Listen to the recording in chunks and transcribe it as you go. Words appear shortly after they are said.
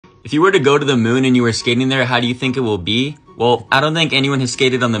If you were to go to the moon and you were skating there, how do you think it will be? Well, I don't think anyone has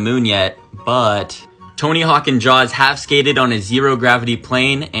skated on the moon yet, but Tony Hawk and Jaws have skated on a zero gravity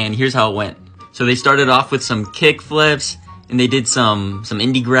plane, and here's how it went. So they started off with some kick flips, and they did some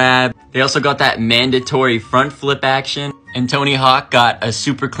indie grab. They also got that mandatory front flip action, and Tony Hawk got a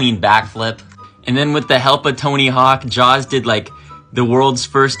super clean backflip. And then with the help of Tony Hawk, Jaws did like the world's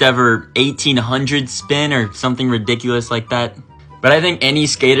first ever 1800 spin or something ridiculous like that. But I think any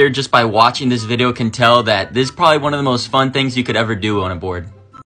skater just by watching this video can tell that this is probably one of the most fun things you could ever do on a board.